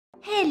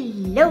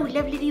Hello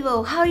lovely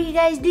people, how are you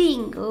guys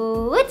doing?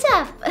 What's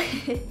up?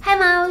 Hi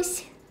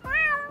mouse!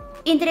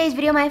 In today's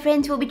video my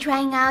friends will be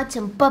trying out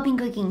some popping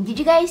cooking. Did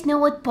you guys know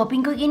what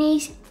popping cooking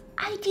is?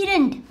 I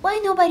didn't! Why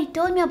nobody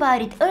told me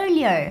about it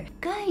earlier?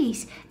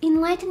 Guys,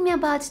 enlighten me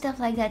about stuff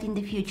like that in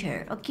the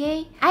future,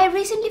 okay? I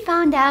recently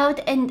found out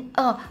and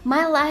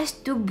my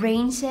last 2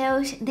 brain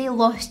cells, they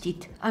lost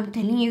it. I'm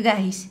telling you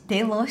guys,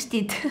 they lost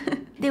it.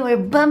 They were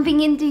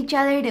bumping into each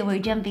other, they were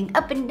jumping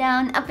up and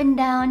down, up and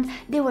down.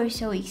 They were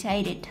so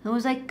excited. I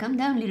was like, calm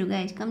down little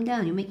guys, calm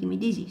down, you're making me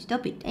dizzy,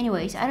 stop it.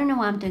 Anyways, I don't know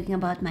why I'm talking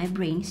about my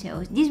brain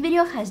cells. This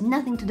video has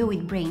nothing to do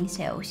with brain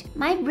cells.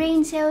 My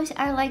brain cells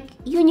are like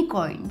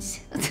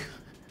unicorns.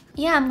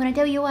 Yeah, I'm gonna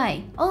tell you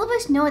why. All of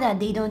us know that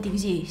they don't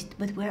exist,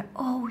 but we're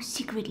all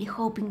secretly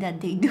hoping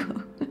that they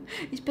do.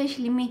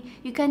 Especially me.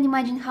 You can't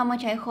imagine how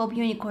much I hope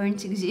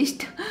unicorns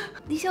exist.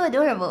 They're so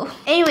adorable.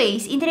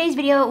 Anyways, in today's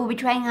video, we'll be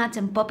trying out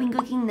some popping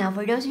cooking. Now,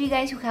 for those of you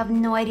guys who have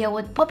no idea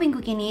what popping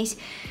cooking is,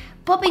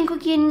 popping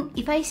cooking,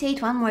 if I say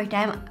it one more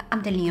time,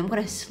 I'm telling you, I'm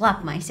gonna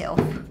slap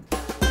myself.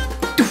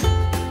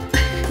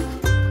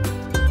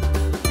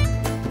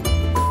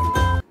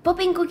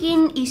 Popping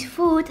cooking is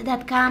food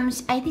that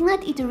comes, I think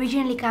that it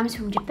originally comes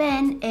from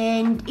Japan,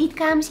 and it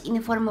comes in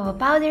the form of a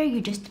powder.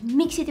 You just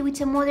mix it with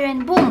some water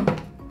and boom,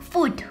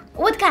 food.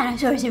 What kind of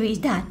sorcery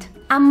is that?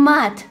 I'm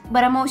mad,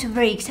 but I'm also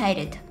very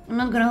excited. I'm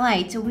not gonna lie,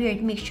 it's a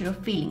weird mixture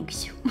of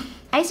feelings.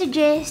 I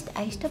suggest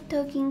I stop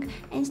talking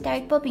and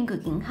start popping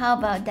cooking. How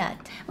about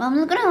that? Well, I'm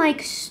not gonna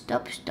like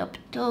stop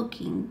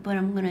talking, but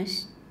I'm gonna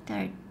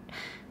start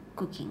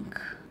cooking.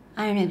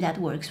 I don't know if that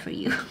works for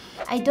you.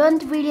 I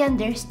don't really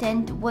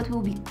understand what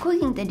we'll be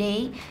cooking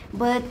today,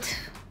 but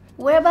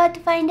we're about to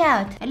find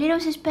out. A little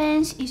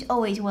suspense is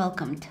always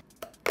welcomed.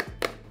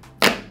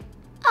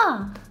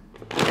 Ah!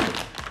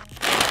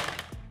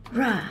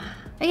 Rah!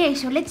 Okay,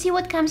 so let's see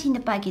what comes in the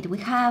packet. We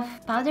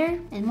have powder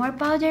and more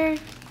powder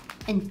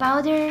and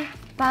powder,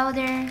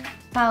 powder,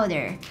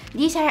 powder.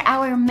 These are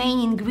our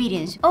main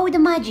ingredients. Oh, the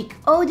magic,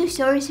 oh, the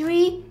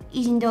sorcery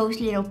is in those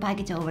little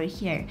packets over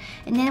here.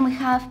 And then we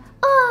have,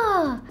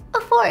 a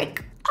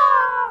fork.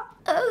 Oh,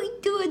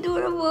 it's too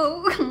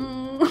adorable.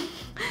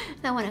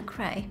 I wanna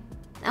cry.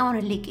 I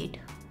wanna lick it.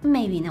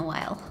 Maybe in a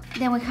while.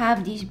 Then we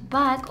have this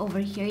bag over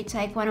here. It's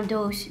like one of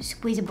those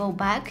squeezable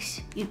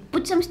bags. You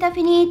put some stuff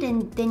in it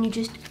and then you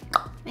just,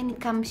 and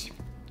it comes,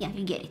 yeah,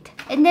 you get it.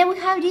 And then we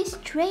have this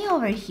tray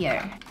over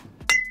here.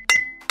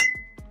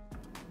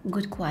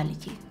 Good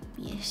quality.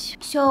 Yes.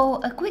 So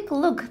a quick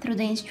look through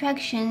the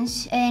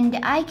instructions and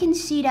I can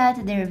see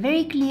that they're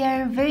very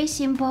clear, very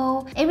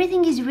simple.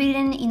 Everything is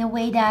written in a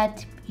way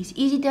that is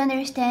easy to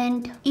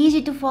understand,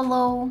 easy to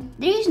follow.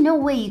 There is no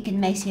way you can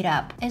mess it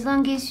up. As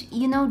long as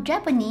you know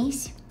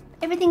Japanese,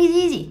 everything is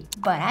easy.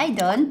 But I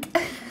don't.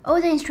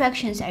 All the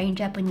instructions are in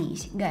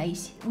Japanese.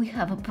 Guys, we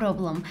have a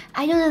problem.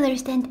 I don't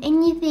understand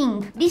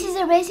anything. This is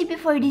a recipe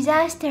for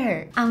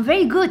disaster. I'm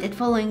very good at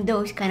following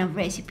those kind of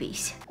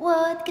recipes.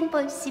 What can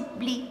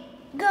possibly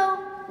go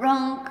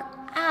wrong?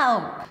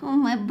 Ow! Oh,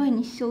 my bun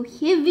is so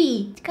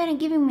heavy. It's kind of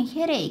giving me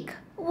headache.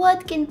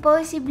 What can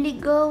possibly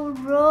go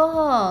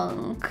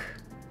wrong?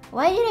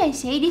 Why did I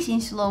say this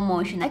in slow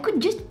motion? I could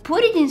just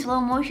put it in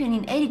slow motion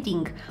in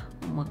editing.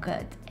 Oh my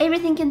god.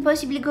 Everything can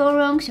possibly go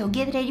wrong, so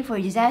get ready for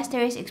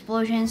disasters,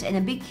 explosions, and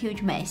a big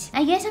huge mess.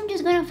 I guess I'm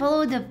just gonna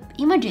follow the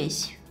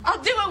images.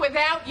 I'll do it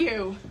without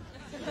you.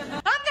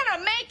 I'm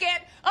gonna make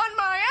it on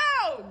my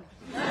own.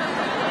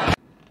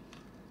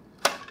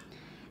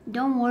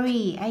 Don't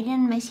worry, I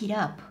didn't mess it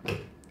up.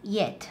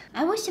 Yet.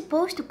 I was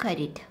supposed to cut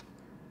it.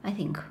 I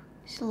think.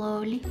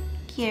 Slowly.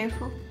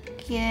 Careful.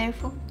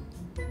 Careful.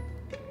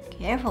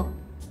 Careful.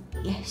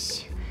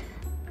 Yes.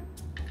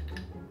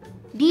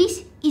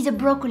 This is a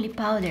broccoli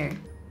powder.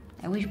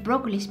 I wish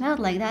broccoli smelled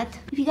like that.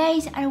 If you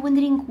guys are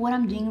wondering what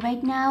I'm doing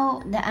right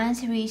now, the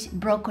answer is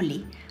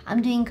broccoli.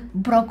 I'm doing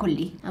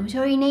broccoli. I'm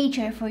sorry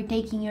nature for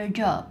taking your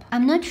job.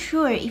 I'm not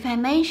sure if I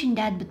mentioned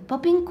that, but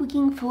popping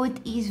cooking food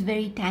is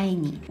very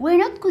tiny. We're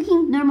not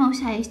cooking normal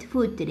sized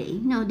food today.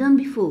 No, don't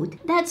be fooled.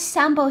 That's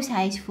sample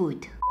size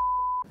food.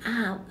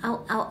 Ow,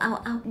 ow, ow,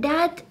 ow, ow.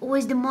 That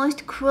was the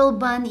most cruel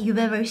bun you've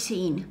ever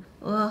seen.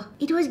 Oh,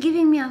 it was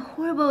giving me a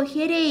horrible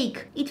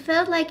headache. It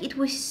felt like it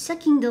was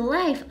sucking the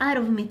life out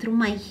of me through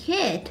my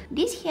head.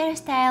 This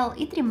hairstyle,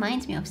 it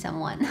reminds me of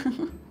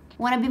someone.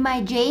 Wanna be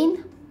my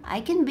Jane?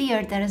 I can be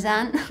your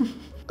Tarzan.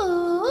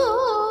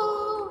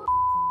 Oh.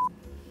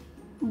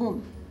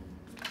 Boom.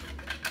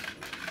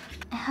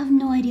 I have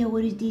no idea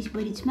what is this,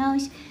 but it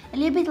smells a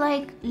little bit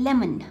like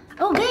lemon.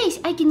 Oh guys,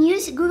 I can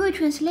use Google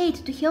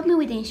Translate to help me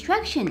with the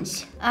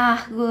instructions.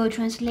 Ah, Google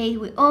Translate,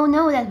 we all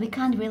know that we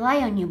can't rely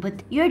on you,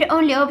 but you're the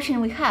only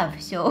option we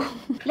have, so...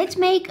 Let's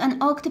make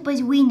an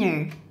octopus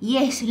wiener.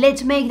 Yes,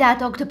 let's make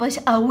that octopus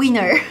a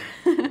winner.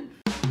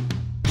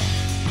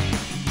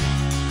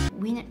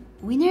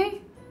 Winner?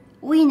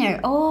 Winner.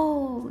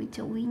 Oh, it's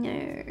a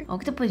winner.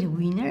 Octopus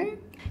winner?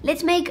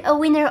 Let's make a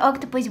winner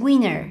octopus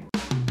winner.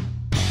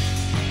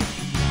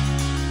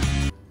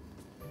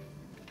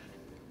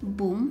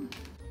 Boom.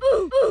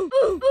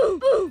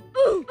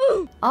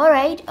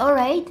 Alright.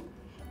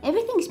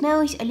 Everything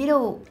smells a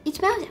little... It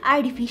smells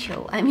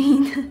artificial. I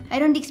mean, I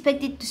don't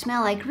expect it to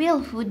smell like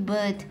real food,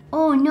 but...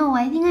 Oh no,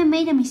 I think I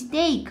made a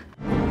mistake.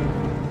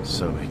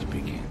 So it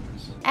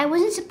begins. I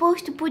wasn't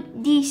supposed to put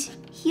this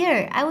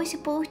here. I was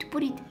supposed to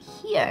put it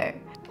here.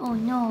 Oh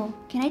no.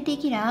 Can I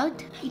take it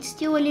out? It's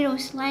still a little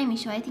slimy,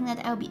 so I think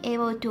that I'll be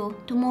able to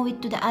move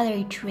it to the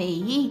other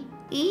tray.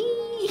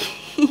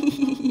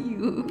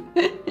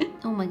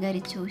 Oh my god,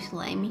 it's so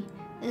slimy.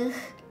 Ugh.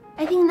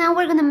 I think now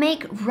we're gonna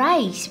make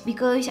rice,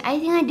 because I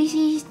think that this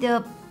is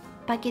the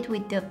packet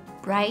with the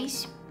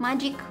rice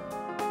magic.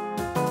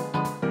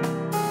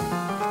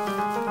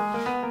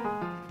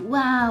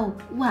 Wow,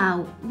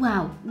 wow,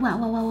 wow, wow, wow,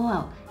 wow,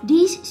 wow.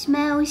 This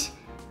smells,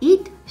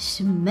 it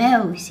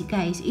smells,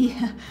 guys. It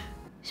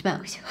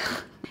smells.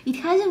 It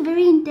has a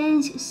very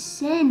intense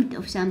scent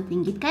of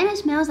something. It kind of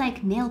smells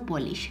like nail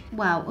polish.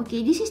 Wow,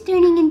 okay, this is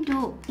turning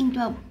into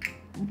a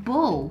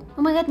bowl.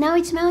 Oh my god, now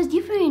it smells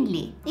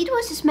differently. It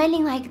was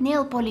smelling like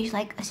nail polish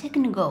like a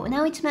second ago.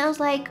 Now it smells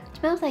like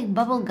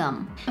bubble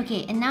gum.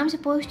 Okay, and now I'm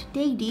supposed to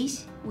take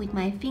this with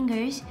my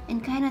fingers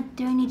and kind of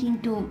turn it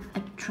into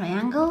a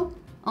triangle.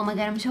 Oh my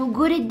god, I'm so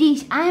good at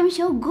this. I am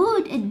so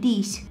good at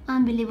this.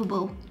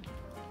 Unbelievable.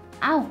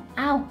 Ow,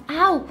 ow,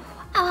 ow.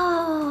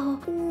 Oh,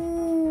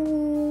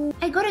 ooh.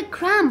 I got a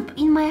cramp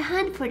in my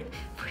hand for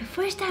the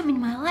first time in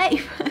my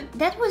life.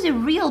 That was a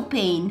real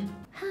pain.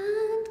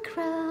 Hand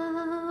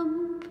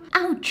cramp.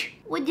 Ouch!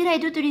 What did I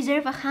do to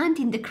deserve a hand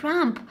in the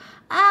cramp?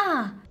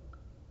 Ah!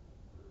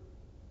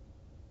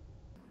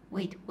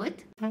 Wait,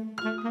 what?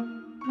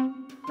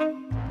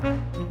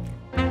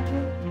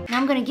 Now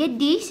I'm gonna get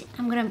this,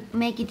 I'm gonna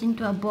make it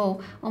into a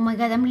bowl. Oh my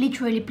god, I'm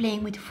literally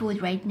playing with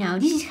food right now.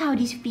 This is how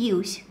this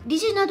feels.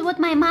 This is not what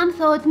my mom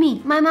taught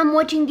me. My mom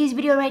watching this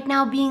video right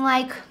now being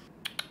like,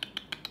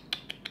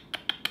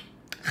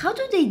 how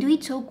do they do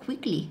it so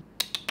quickly?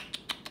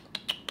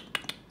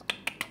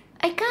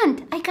 I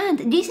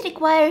can't. This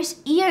requires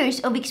years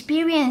of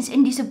experience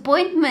and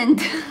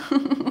disappointment.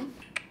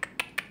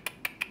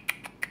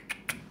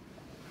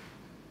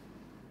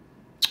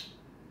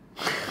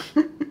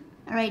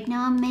 Alright,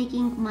 now I'm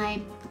making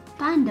my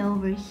panda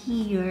over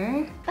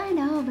here.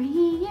 Panda over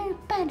here,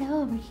 panda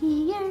over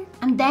here.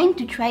 I'm dying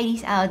to try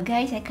this out,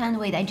 guys. I can't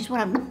wait. I just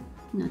wanna...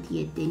 Not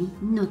yet, Denny.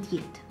 Not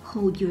yet.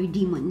 Hold your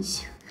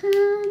demons.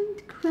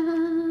 Hand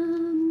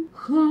cramp.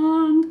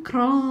 Hand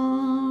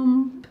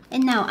cramp.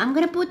 And now I'm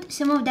gonna put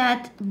some of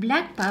that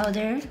black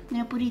powder. I'm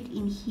gonna put it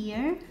in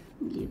here.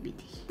 A little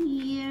bit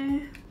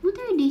here. What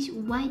are these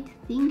white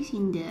things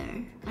in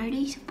there? Are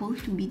they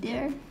supposed to be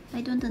there?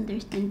 I don't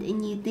understand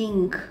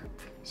anything.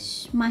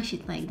 Smash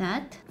it like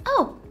that.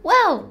 Oh,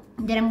 wow!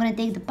 Then I'm gonna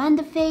take the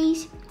panda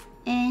face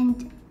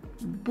and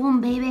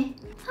boom, baby.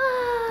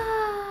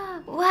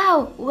 Ah,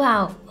 wow,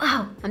 wow,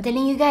 wow. I'm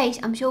telling you guys,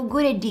 I'm so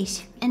good at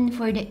this. And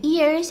for the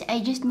ears, I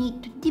just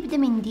need to dip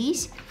them in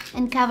this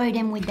and cover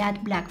them with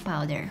that black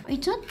powder.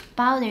 It's not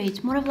powder,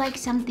 it's more of like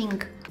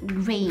something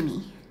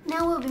grainy.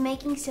 Now we'll be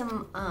making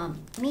some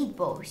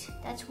meatballs.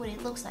 That's what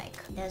it looks like.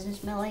 It doesn't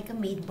smell like a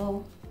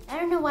meatball. I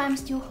don't know why I'm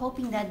still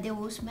hoping that they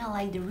will smell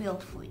like the real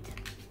food.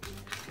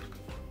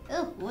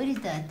 Oh, what is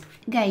that?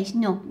 Guys,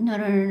 no.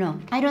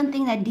 I don't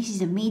think that this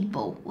is a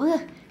meatball.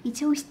 Ugh,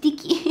 it's so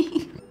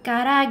sticky.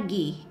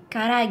 Karagi.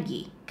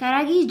 Karagi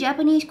is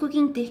Japanese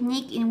cooking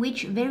technique in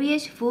which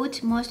various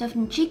foods, most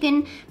often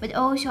chicken, but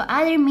also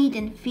other meat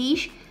and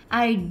fish,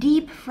 are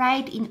deep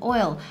fried in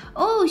oil.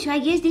 Oh, so I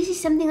guess this is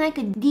something like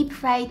a deep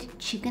fried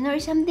chicken or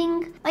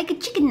something? Like a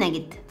chicken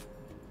nugget.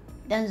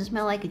 Doesn't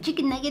smell like a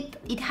chicken nugget.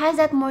 It has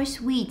that more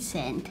sweet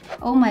scent.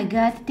 Oh my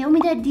god, tell me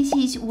that this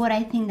is what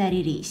I think that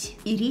it is.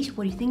 It is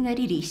what you think that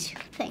it is.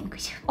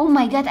 Thanks. Oh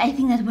my god, I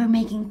think that we're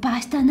making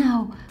pasta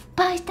now.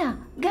 Pasta!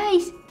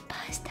 Guys,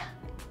 pasta!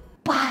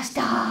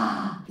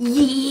 Pasta!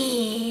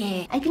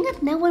 Yeah! I think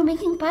that now we're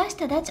making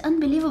pasta. That's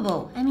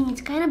unbelievable. I mean,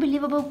 it's kind of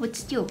believable, but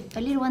still a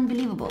little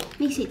unbelievable.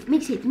 Mix it,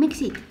 mix it, mix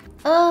it.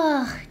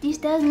 Ugh, this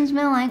doesn't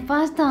smell like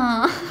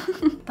pasta.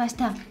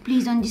 Pasta,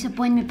 please don't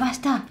disappoint me,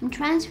 pasta. I'm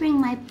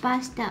transferring my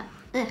pasta.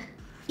 Ugh,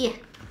 yeah,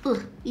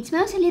 ugh. It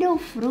smells a little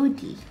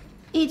fruity.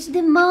 It's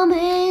the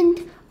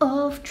moment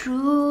of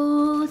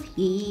truth,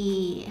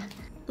 yeah.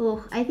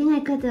 Oh, I think I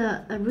cut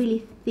a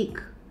really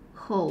thick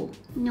hole.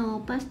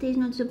 No, pasta is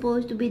not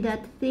supposed to be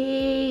that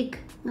thick.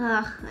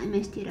 Ugh, I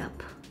messed it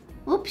up.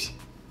 Oops.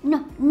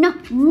 No, not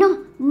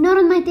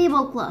on my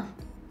tablecloth.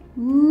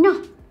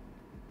 No.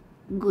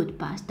 Good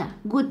pasta,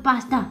 good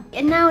pasta.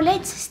 And now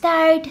let's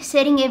start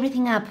setting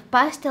everything up.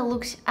 Pasta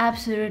looks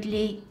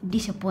absolutely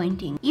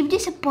disappointing. If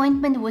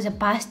disappointment was a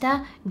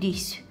pasta,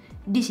 this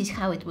is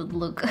how it would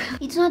look.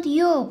 It's not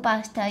you,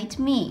 pasta, it's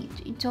me.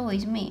 It's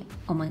always me.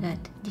 Oh my god,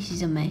 this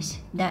is a mess.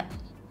 That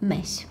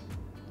mess.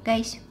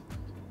 Guys,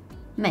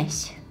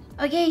 mess.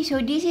 Okay, so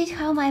this is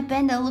how my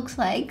panda looks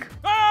like.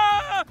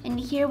 And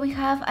here we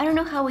have, I don't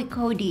know how we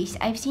code these.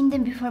 I've seen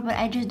them before, but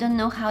I just don't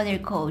know how they're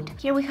coded.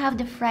 Here we have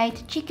the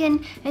fried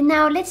chicken. And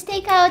now let's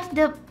take out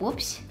the...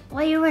 Whoops.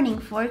 Why are you running,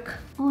 fork?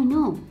 Oh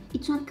no,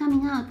 it's not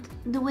coming out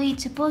the way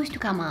it's supposed to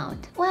come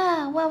out.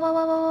 Wow, wow, wow,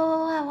 wow,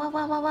 wow, wow, wow,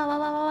 wow, wow, wow,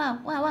 wow,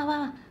 wow, wow,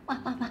 wow, wow,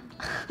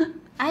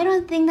 I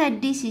don't think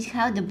that this is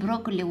how the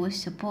broccoli was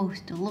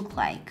supposed to look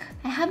like.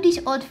 I have this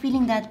odd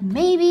feeling that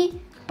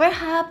maybe,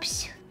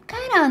 perhaps,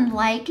 kinda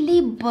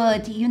unlikely,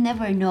 but you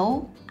never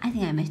know. I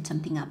think I messed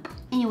something up.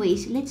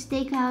 Anyways, let's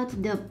take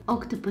out the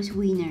octopus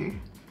wiener.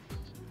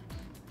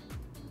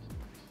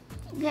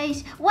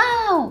 Guys,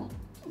 wow!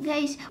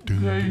 Guys,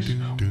 breathe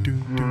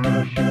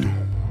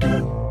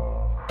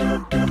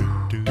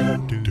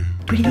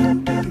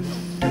in,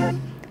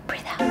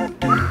 breathe out.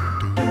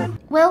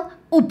 Well,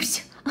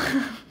 oops.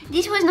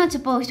 This was not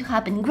supposed to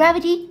happen.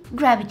 Gravity,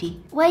 gravity.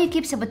 Why you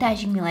keep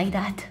sabotaging me like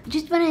that?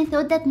 Just when I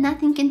thought that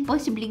nothing can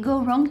possibly go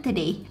wrong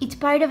today. It's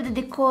part of the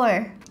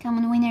decor. Come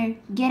on, winner,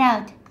 get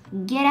out.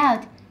 Get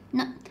out.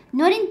 No,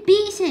 not in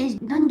pieces.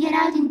 Don't get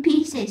out in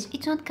pieces.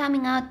 It's not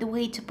coming out the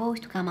way it's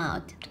supposed to come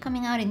out. It's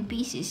coming out in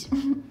pieces.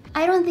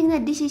 I don't think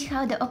that this is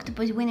how the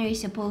octopus winner is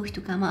supposed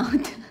to come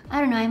out.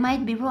 I don't know, I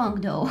might be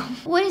wrong though.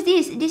 What is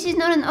this? This is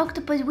not an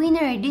octopus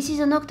winner. This is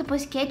an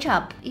octopus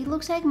ketchup. It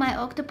looks like my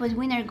octopus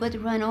winner got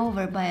run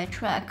over by a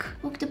truck.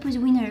 Octopus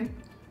winner.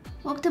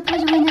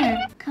 Octopus winner.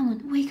 Come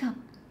on, wake up.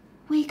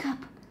 Wake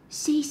up.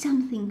 Say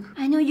something.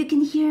 I know you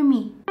can hear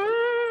me.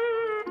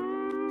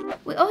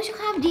 We also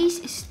have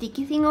this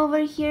sticky thing over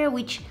here,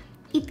 which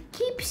it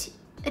keeps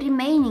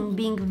remaining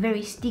being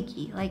very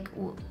sticky. Like,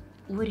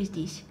 what is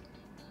this?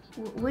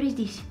 What is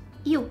this?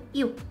 Ew,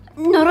 ew.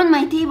 Not on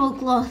my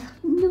tablecloth.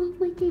 No,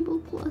 my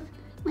tablecloth.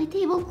 My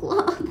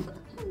tablecloth.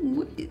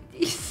 What is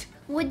this?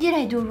 What did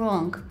I do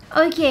wrong?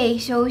 Okay,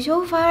 so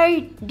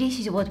far, this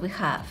is what we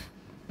have.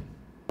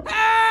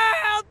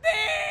 Help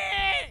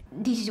me!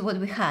 This is what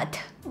we had.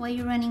 Why are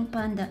you running,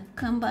 Panda?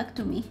 Come back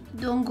to me.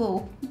 Don't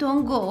go.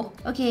 Don't go.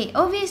 Okay,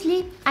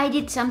 obviously, I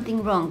did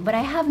something wrong, but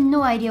I have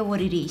no idea what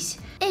it is.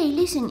 Hey,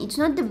 listen, it's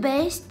not the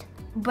best,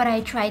 but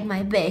I tried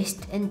my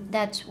best, and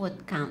that's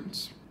what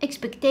counts.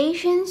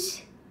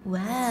 Expectations?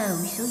 Wow,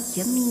 so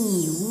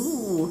yummy.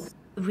 Ooh.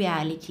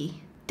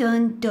 Reality.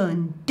 Dun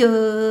dun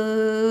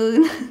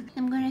dun.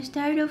 I'm gonna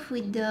start off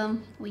with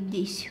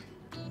this.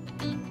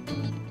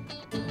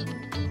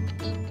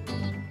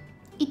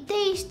 It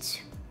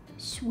tastes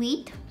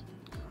sweet.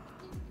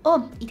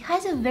 Oh, it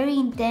has a very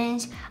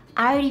intense,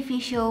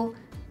 artificial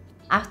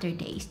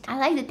aftertaste. I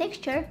like the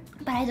texture,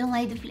 but I don't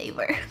like the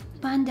flavor.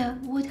 Panda,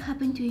 what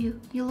happened to you?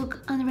 You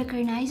look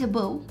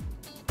unrecognizable.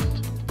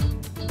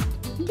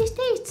 This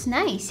tastes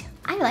nice.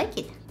 I like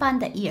it.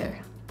 Panda ear.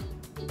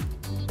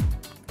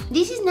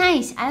 This is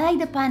nice. I like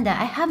the panda.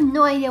 I have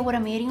no idea what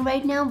I'm eating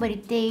right now, but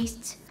it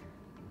tastes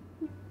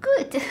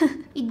good.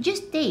 It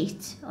just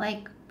tastes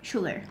like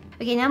sugar.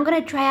 Okay, now I'm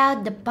gonna try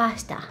out the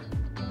pasta.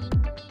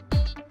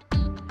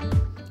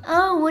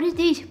 Oh, what is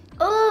this?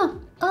 No,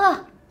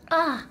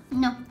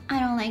 I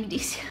don't like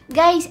this.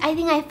 Guys, I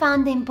think I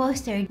found the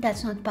imposter.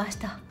 That's not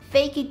pasta.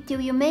 Fake it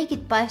till you make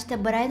it pasta,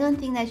 but I don't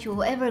think that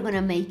you're ever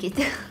gonna make it.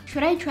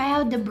 Should I try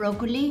out the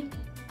broccoli?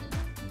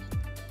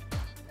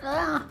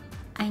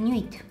 I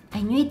knew it.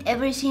 I knew it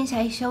ever since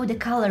I saw the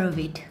color of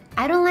it.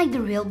 I don't like the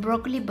real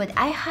broccoli, but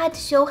I had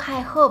so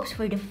high hopes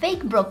for the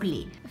fake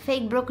broccoli.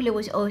 Fake broccoli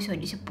was also a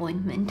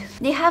disappointment.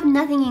 They have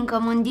nothing in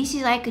common. This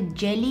is like a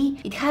jelly.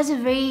 It has a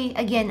very,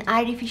 again,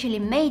 artificially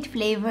made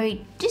flavor.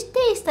 It just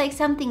tastes like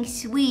something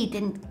sweet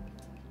and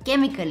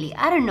chemically.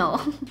 I don't know.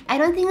 I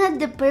don't think that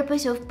the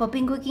purpose of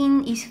poppin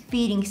cooking is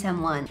feeding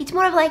someone. It's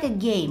more of like a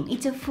game.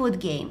 It's a food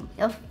game.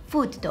 A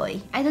food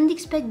toy. I don't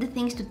expect the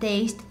things to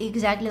taste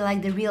exactly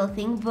like the real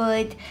thing,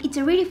 but it's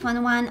a really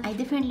fun one. I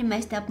definitely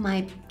messed up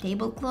my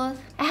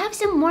tablecloth. I have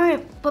some more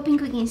poppin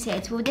cooking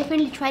sets. We'll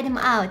definitely try them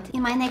out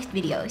in my next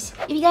videos.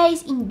 If you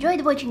guys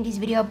enjoyed watching this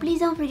video, please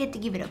don't forget to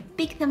give it a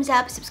big thumbs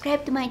up.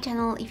 Subscribe to my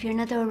channel if you're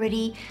not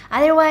already.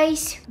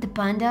 Otherwise, the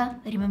panda,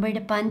 remember the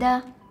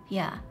panda?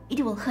 Yeah,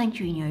 it will hunt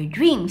you in your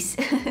dreams.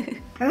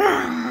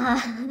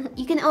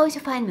 You can also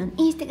find me on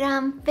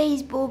Instagram,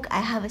 Facebook. I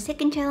have a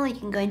second channel, you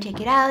can go and check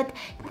it out.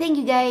 Thank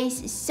you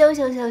guys so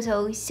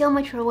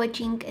much for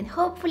watching, and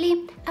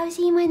hopefully I'll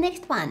see you in my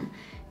next one.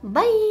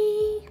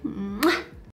 Bye!